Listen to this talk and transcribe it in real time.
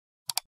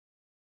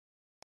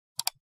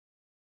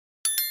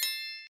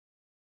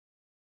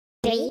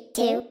3,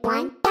 2,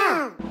 1,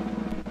 go!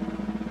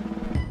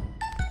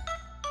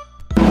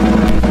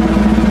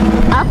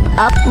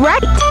 Up,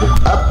 right.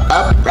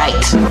 Up,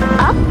 right.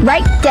 Up,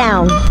 right,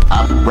 down.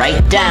 Up,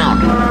 right,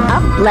 down.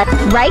 Up, left,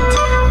 right.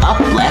 Up,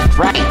 left,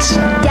 right.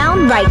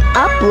 Down, right,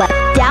 up, left,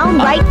 down,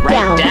 Up, right,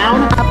 down.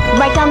 down. Up,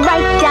 right,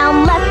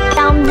 down, left,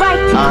 down,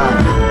 right.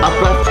 Up,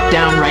 left,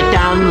 down, right,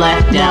 down,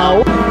 left,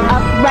 down.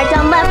 Up, right,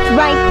 down,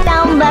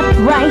 left,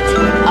 right.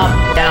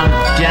 Up, down,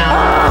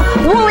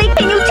 down. Wooly,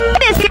 can you do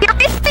this?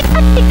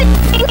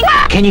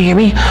 Can you hear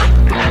me?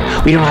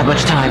 We don't have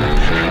much time.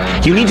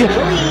 You need to...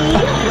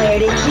 Where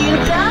did you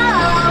go?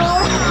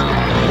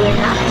 We're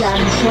not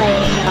done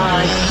playing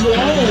our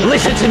game.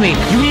 Listen to me.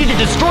 You need to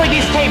destroy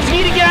these tapes. You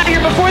need to get out of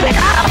here before they...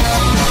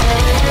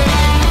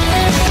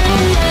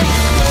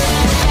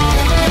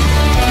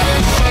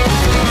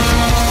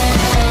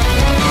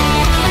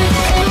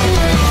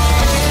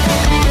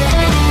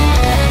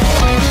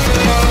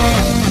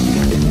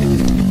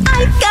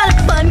 I've got a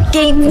fun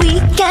game we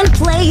can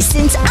play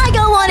since I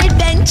go on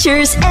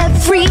adventures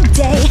every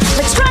day.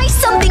 Let's try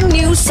something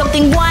new,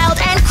 something wild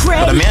and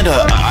crazy. But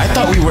Amanda, I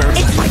thought we were...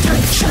 It's my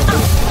turn. Shut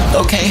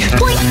up. Okay.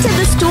 Point to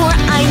the store,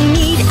 I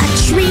need a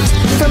treat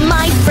for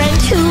my friend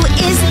who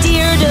is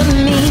dear to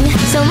me.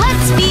 So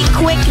let's be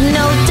quick,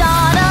 no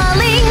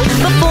dawdling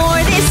before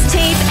this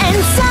tape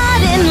ends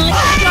suddenly.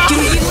 Do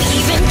you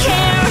even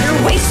care?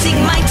 You're wasting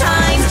my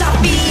time. Stop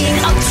being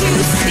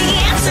obtuse. The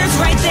answer's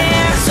right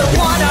there. So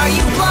what, are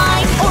you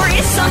blind? Or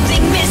is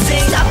something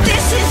missing? Stop,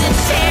 this isn't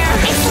fair.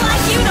 It's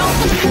like you don't...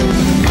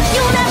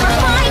 You'll never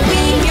find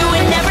me. You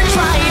would never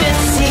try to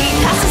see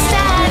past the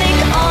static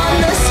on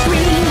the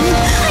screen.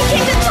 I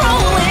can't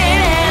control it,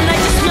 and I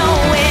just know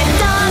it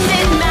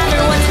doesn't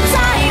matter what's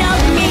inside of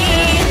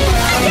me.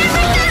 I can't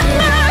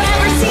remember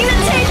ever seen a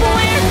tape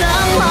where the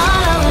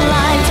plot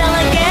aligns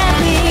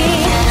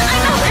elegantly. I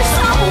know there's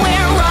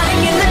somewhere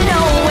running in the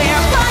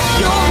nowhere, but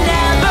you'll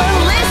never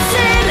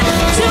listen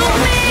to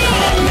me.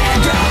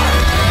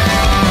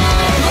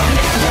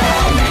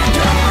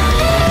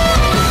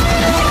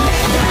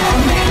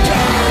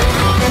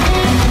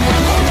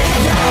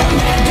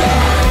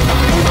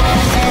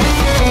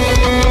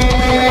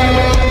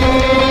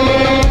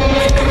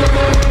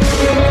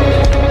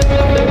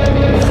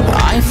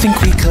 I think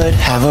we could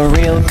have a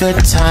real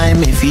good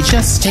time if you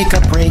just take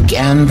a break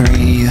and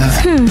breathe.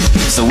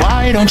 So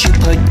why don't you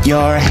put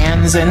your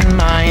hands in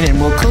mine and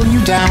we'll cool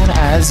you down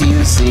as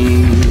you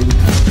see.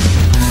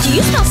 Do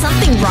you smell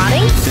something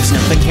rotting? There's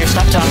nothing here,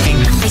 stop talking.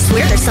 I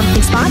swear there's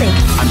something spotting.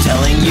 I'm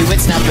telling you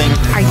it's nothing.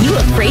 Are you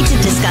afraid to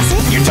discuss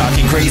it? You're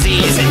talking crazy,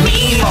 is it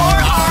me or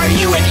are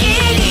you an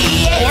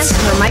idiot?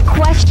 Answer my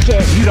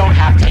question. You don't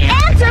have to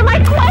answer. Answer my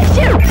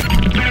question!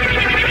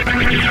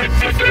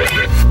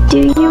 Do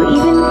you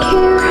even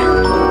care?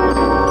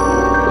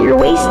 You're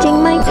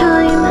wasting my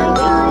time.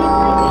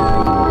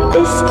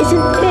 This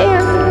isn't fair.